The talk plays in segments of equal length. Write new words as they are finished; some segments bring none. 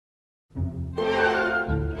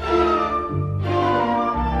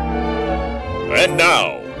And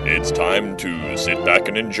now, it's time to sit back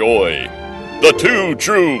and enjoy the Two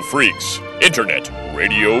True Freaks Internet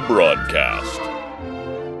Radio Broadcast.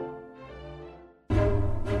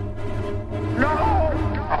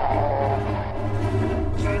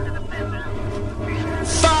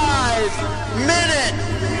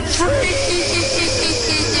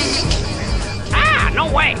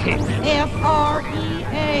 No way! F-R-E-A-K.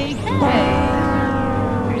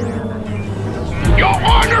 You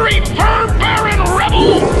ornery fur-bearing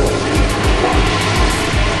rebel!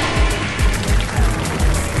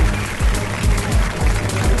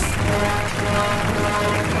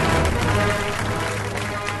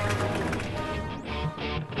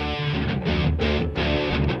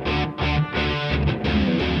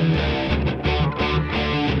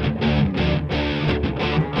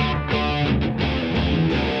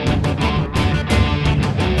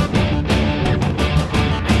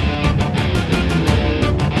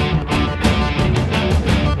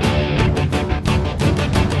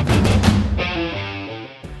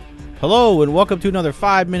 Hello and welcome to another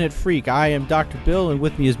 5-Minute Freak. I am Dr. Bill and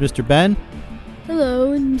with me is Mr. Ben.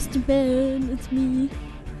 Hello, Mr. Ben, it's me.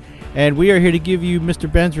 And we are here to give you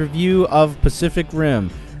Mr. Ben's review of Pacific Rim.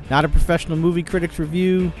 Not a professional movie critic's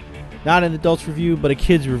review, not an adult's review, but a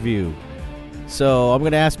kid's review. So I'm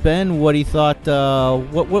going to ask Ben what he thought.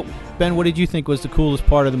 Ben, what did you think was the coolest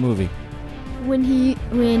part of the movie? When the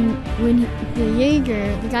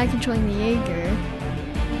Jaeger, the guy controlling the Jaeger,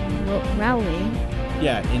 Rowley.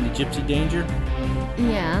 Yeah, in the Gypsy Danger.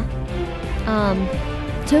 Yeah.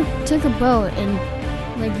 Took a boat and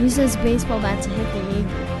used his baseball bat to hit the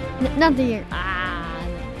Jaeger. Not the Jaeger.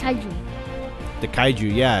 Kaiju. The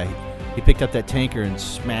Kaiju, yeah. He picked up that tanker and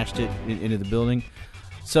smashed it into the building.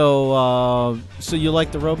 So you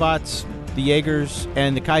like the robots, the Jaegers,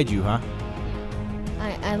 and the Kaiju, huh?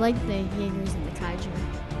 I like the Jaegers and the Kaiju.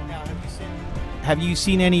 Have you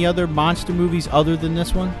seen any other monster movies other than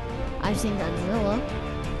this one? I've seen Godzilla.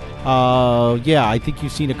 Yeah, I think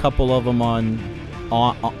you've seen a couple of them online.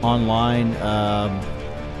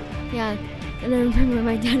 Yeah, and I remember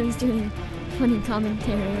my dad was doing funny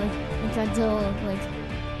commentary, like Godzilla,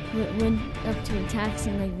 went up to a taxi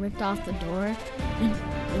and ripped off the door,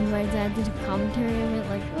 and my dad did a commentary of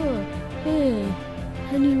it, oh, hey,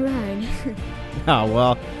 how do you ride? Oh,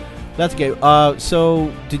 well, that's good.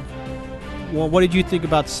 What did you think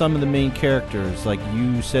about some of the main characters? Like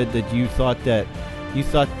you said that you thought that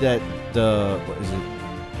the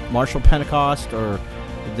Marshall Pentecost, or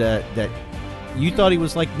that you thought he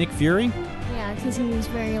was like Nick Fury? Yeah, because he was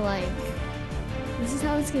very this is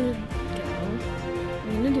how it's gonna go.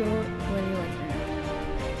 I'm gonna do it whether you like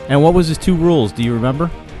it. And what was his 2 rules? Do you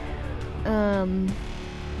remember? I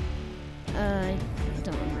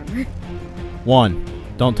don't remember. 1,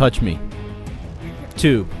 don't touch me.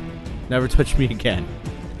 2, never touch me again.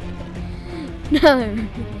 No, that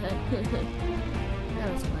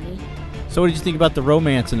was funny. So what did you think about the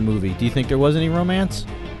romance in the movie? Do you think there was any romance?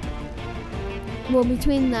 Well,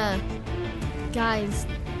 between the guy's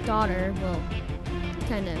daughter,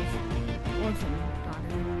 kind of orphan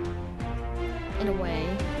daughter, in a way.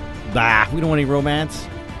 Bah, we don't want any romance.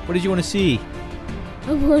 What did you want to see?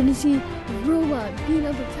 I wanted to see a robot beat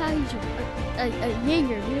up a kaiju, a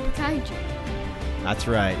Jaeger beat up a kaiju. That's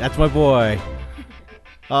right. That's my boy.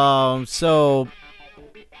 So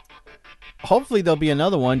hopefully there'll be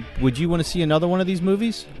another one. Would you want to see another one of these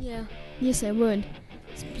movies? Yeah. Yes, I would.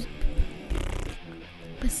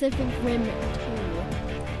 Pacific Rim 2.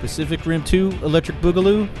 Pacific Rim 2, Electric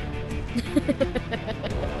Boogaloo?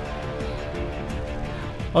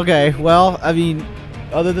 Okay, well, I mean,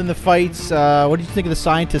 other than the fights, what did you think of the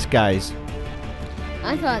scientist guys?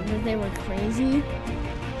 I thought that they were crazy.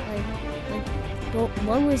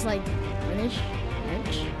 One was British, French.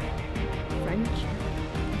 I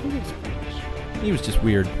think it was French. He was just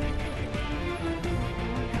weird. The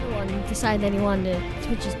one decided that he wanted to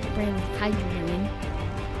switch his brain with kaiju brain.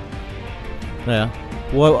 Yeah.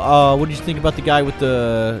 What did you think about the guy with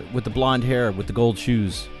the blonde hair with the gold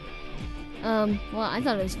shoes? Well, I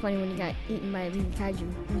thought it was funny when he got eaten by a baby kaiju.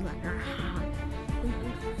 He was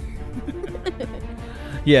like,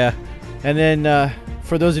 Yeah. And then,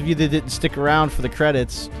 for those of you that didn't stick around for the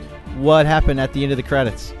credits, what happened at the end of the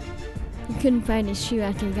credits? He couldn't find his shoe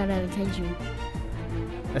after he got out of kaiju.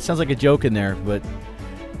 That sounds like a joke in there, but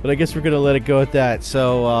I guess we're going to let it go at that.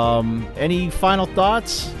 So, any final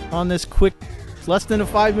thoughts on this quick, less than a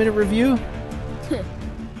 5-minute review?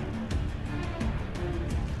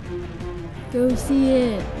 Go see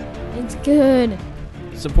it. It's good.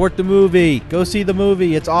 Support the movie. Go see the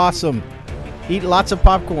movie. It's awesome. Eat lots of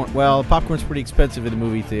popcorn. Well, popcorn's pretty expensive in the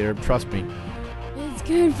movie theater. Trust me. It's It's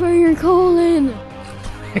good for your colon.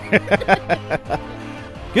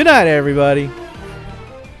 Good night, everybody.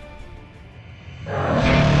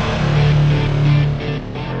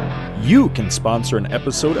 You can sponsor an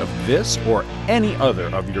episode of this or any other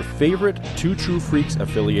of your favorite Two True Freaks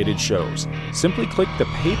affiliated shows. Simply click the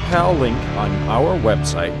PayPal link on our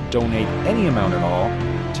website, donate any amount at all,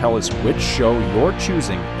 tell us which show you're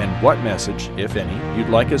choosing and what message, if any, you'd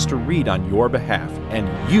like us to read on your behalf, and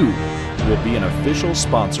you will be an official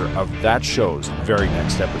sponsor of that show's very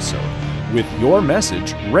next episode, with your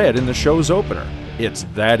message read in the show's opener. It's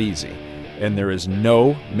that easy, and there is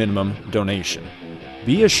no minimum donation.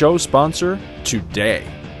 Be a show sponsor today.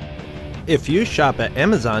 If you shop at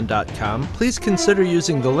Amazon.com, please consider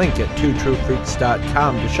using the link at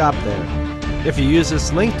twotruefreaks.com to shop there. If you use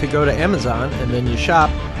this link to go to Amazon and then you shop,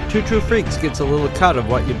 Two True Freaks gets a little cut of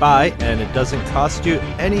what you buy, and it doesn't cost you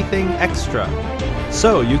anything extra.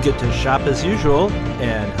 So you get to shop as usual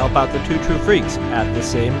and help out the Two True Freaks at the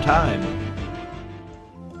same time.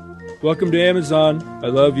 Welcome to Amazon. I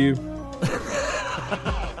love you.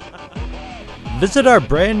 Visit our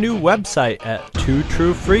brand new website at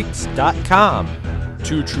twotruefreaks.com.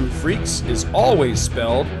 Two True Freaks is always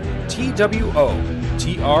spelled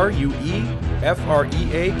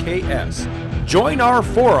TWOTRUEFREAKS. Join our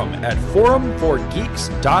forum at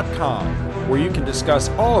forumforgeeks.com, where you can discuss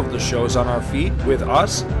all of the shows on our feed with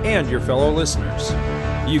us and your fellow listeners.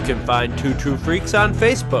 You can find Two True Freaks on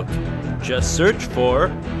Facebook. Just search for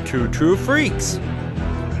Two True Freaks.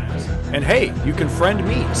 And hey, you can friend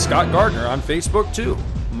me, Scott Gardner, on Facebook too.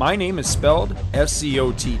 My name is spelled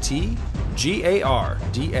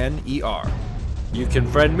SCOTTGARDNER. You can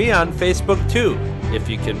friend me on Facebook too, if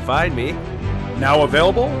you can find me. Now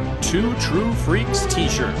available, Two True Freaks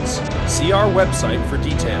t-shirts. See our website for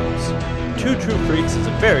details. Two True Freaks is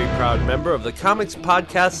a very proud member of the Comics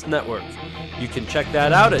Podcast Network. You can check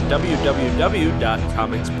that out at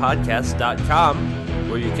www.comicspodcast.com,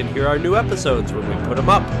 where you can hear our new episodes when we put them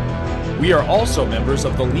up. We are also members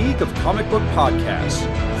of the League of Comic Book Podcasts.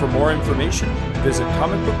 For more information, visit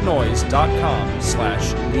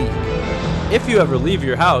comicbooknoise.com/league. If you ever leave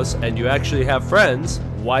your house and you actually have friends,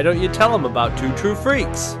 why don't you tell them about Two True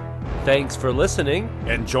Freaks? Thanks for listening,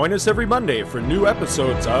 and join us every Monday for new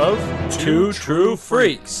episodes of Two True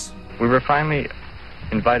Freaks. We were finally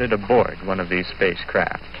invited aboard one of these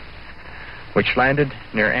spacecraft, which landed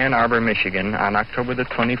near Ann Arbor, Michigan on October the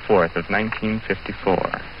 24th of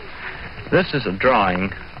 1954. This is a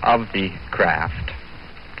drawing of the craft.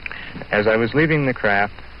 As I was leaving the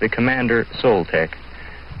craft, the commander, Soltec,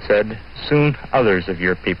 said, "Soon others of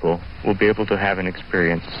your people will be able to have an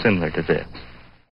experience similar to this."